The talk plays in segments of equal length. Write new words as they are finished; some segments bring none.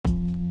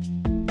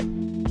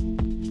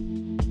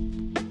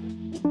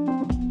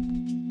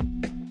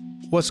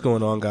What's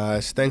going on,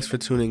 guys? Thanks for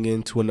tuning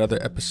in to another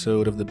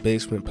episode of the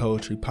Basement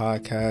Poetry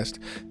Podcast.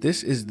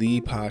 This is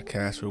the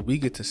podcast where we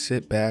get to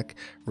sit back,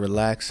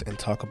 relax, and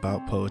talk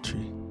about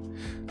poetry.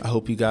 I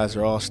hope you guys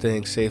are all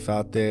staying safe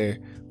out there,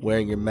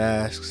 wearing your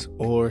masks,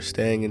 or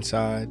staying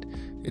inside.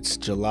 It's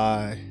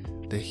July.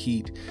 The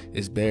heat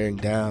is bearing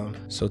down,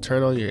 so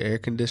turn on your air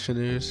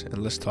conditioners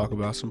and let's talk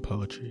about some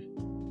poetry.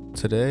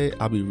 Today,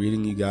 I'll be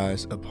reading you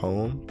guys a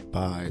poem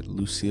by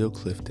Lucille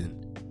Clifton.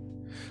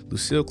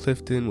 Lucille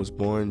Clifton was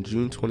born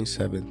June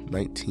 27,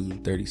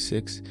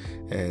 1936,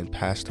 and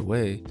passed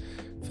away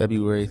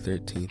February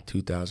 13,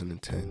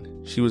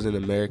 2010. She was an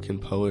American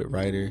poet,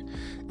 writer,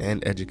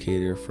 and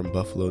educator from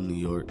Buffalo, New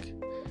York.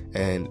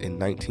 And in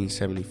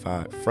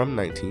 1975, from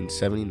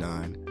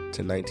 1979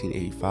 to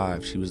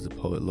 1985, she was the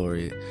Poet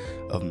Laureate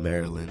of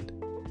Maryland.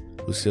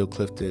 Lucille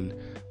Clifton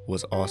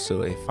was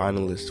also a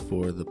finalist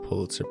for the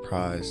Pulitzer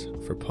Prize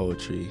for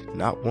Poetry,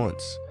 not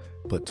once,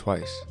 but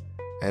twice.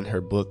 And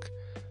her book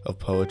of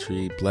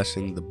poetry,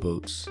 Blessing the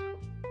Boats,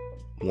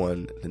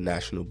 won the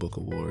National Book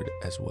Award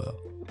as well.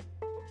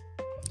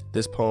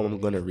 This poem I'm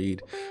going to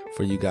read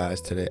for you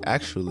guys today.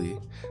 Actually,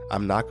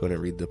 I'm not going to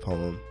read the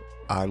poem.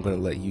 I'm going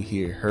to let you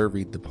hear her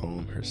read the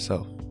poem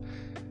herself.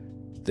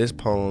 This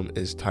poem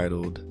is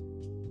titled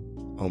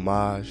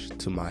Homage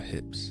to My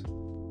Hips.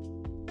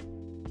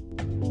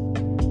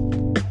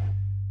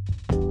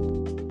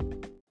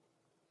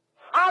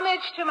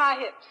 Homage to my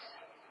hips.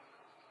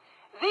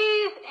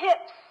 These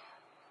hips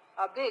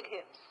are big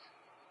hips.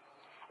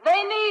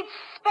 They need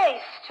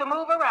space to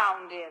move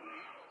around in.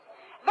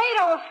 They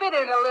don't fit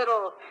into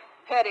little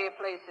petty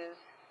places.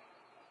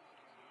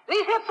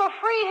 These hips are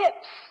free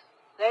hips.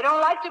 They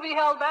don't like to be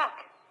held back.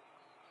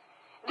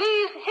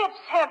 These hips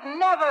have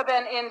never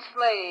been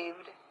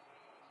enslaved.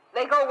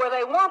 They go where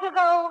they want to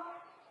go.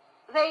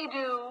 They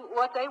do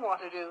what they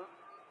want to do.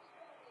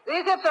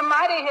 These hips are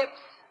mighty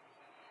hips.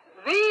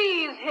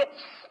 These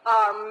hips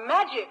are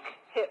magic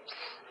hips.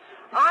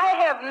 I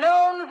have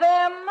known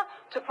them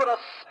to put a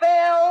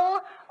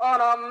spell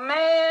on a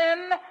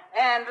man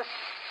and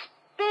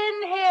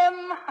spin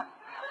him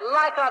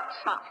like a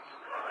top.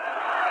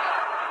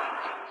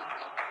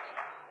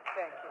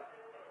 Thank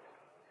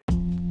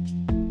you.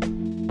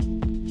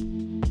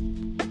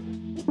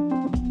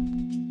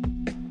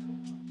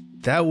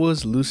 That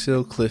was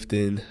Lucille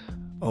Clifton,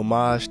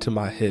 Homage to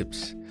My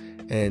Hips.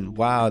 And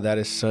wow, that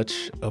is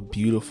such a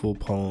beautiful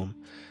poem.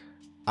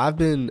 I've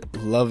been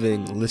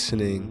loving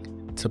listening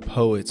to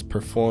poets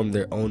perform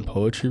their own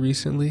poetry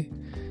recently.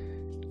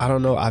 I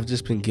don't know, I've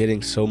just been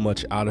getting so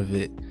much out of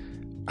it.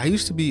 I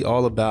used to be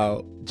all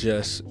about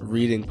just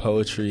reading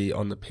poetry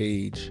on the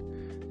page.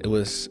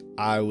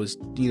 I was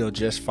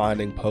just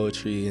finding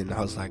poetry, and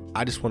I was like,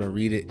 I just want to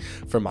read it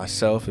for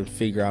myself and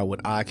figure out what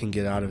I can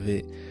get out of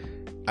it.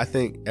 I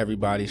think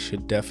everybody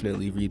should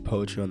definitely read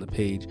poetry on the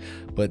page,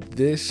 but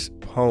this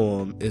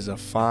poem is a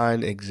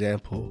fine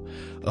example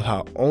of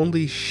how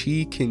only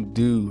she can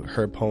do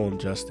her poem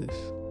justice,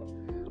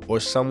 or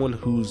someone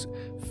who's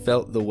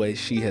felt the way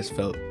she has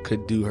felt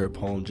could do her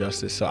poem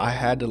justice. So I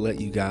had to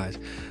let you guys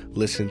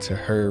listen to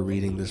her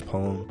reading this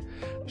poem.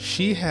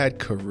 She had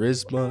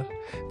charisma.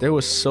 There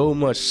was so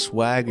much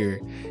swagger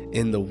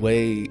in the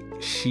way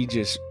she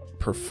just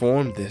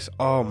performed this.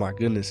 Oh my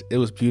goodness, it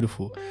was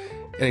beautiful.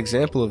 An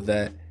example of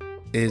that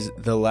is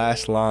the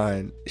last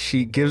line.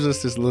 She gives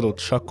us this little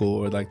chuckle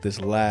or like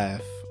this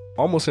laugh,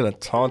 almost in a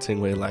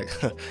taunting way, like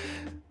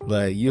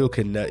you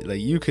could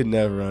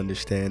never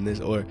understand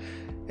this.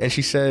 And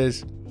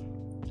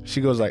she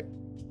goes like,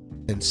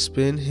 and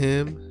spin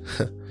him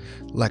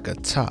like a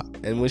top.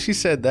 And when she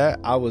said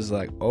that, I was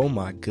like, oh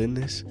my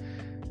goodness,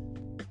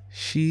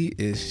 she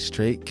is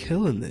straight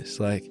killing this.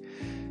 Like,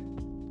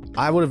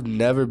 I would have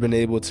never been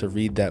able to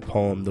read that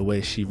poem the way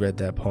she read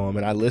that poem.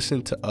 And I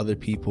listened to other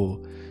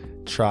people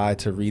try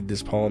to read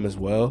this poem as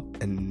well,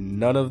 and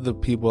none of the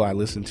people I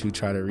listened to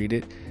try to read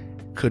it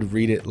could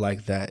read it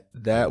like that.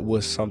 That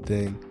was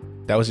something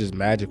that was just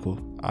magical,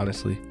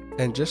 honestly.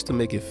 And just to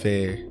make it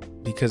fair,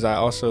 because I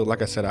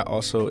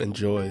also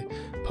enjoy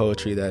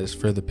poetry that is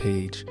for the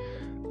page,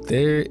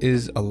 there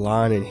is a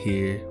line in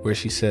here where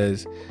she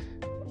says,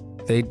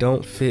 they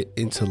don't fit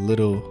into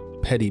little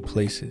petty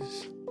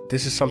places.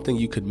 This is something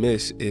you could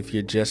miss if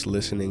you're just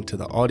listening to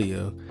the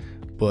audio,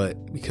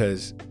 but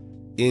because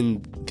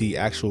in the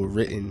actual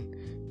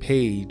written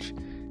page,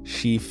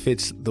 she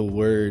fits the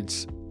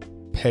words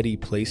petty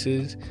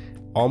places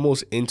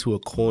almost into a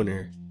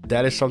corner.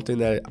 That is something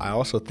that I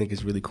also think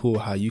is really cool,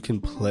 how you can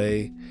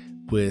play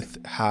with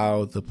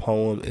how the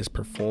poem is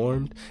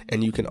performed,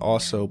 and you can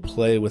also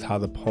play with how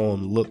the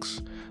poem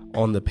looks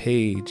on the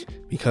page,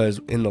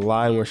 because in the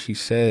line where she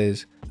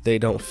says they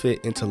don't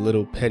fit into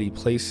little petty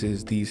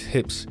places, these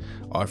hips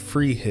are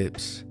free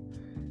hips,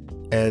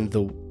 and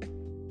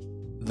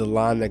the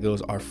line that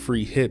goes are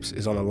free hips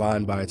is on a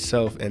line by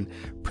itself, and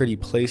pretty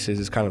places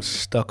is kind of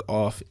stuck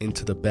off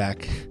into the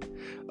back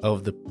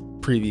of the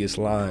previous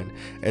line.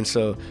 And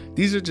so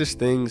these are just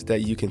things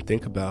that you can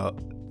think about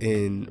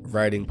in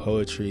writing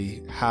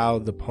poetry, how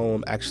the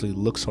poem actually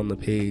looks on the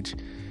page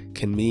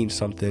can mean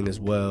something as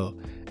well.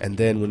 And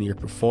then when you're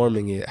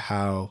performing it,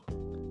 how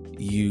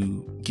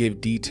you give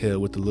detail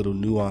with the little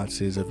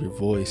nuances of your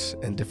voice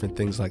and different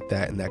things like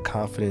that, and that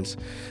confidence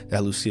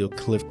that Lucille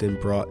Clifton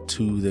brought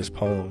to this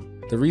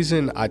poem. The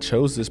reason I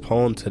chose this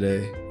poem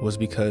today was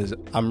because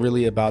I'm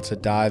really about to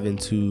dive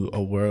into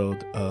a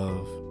world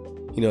of,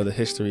 the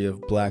history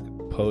of Black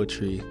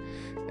poetry.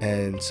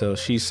 And so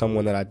she's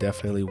someone that I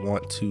definitely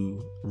want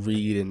to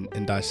read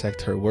and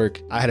dissect her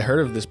work. I had heard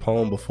of this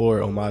poem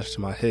before, Homage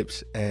to My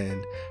Hips,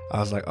 and I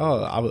was like,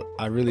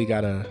 I really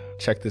gotta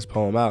check this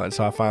poem out. And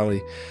so I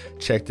finally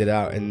checked it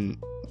out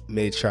and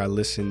made sure I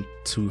listened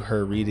to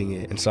her reading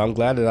it. And so I'm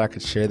glad that I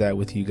could share that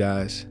with you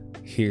guys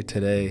here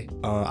today.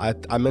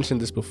 I mentioned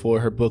this before.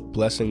 Her book,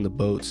 Blessing the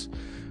Boats,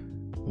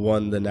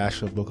 won the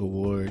National Book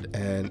Award,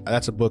 and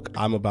that's a book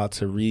I'm about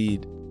to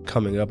read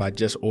coming up. I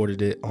just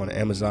ordered it on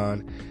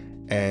Amazon,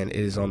 and it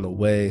is on the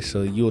way.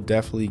 So you'll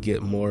definitely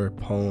get more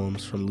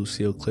poems from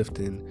Lucille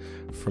Clifton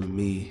from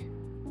me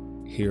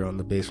here on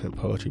the Basement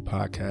Poetry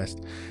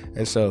Podcast.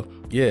 And so,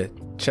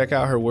 check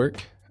out her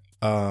work.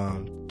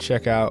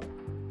 Check out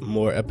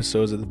more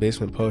episodes of the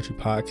Basement Poetry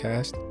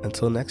Podcast.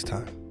 Until next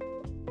time,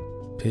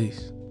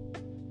 peace.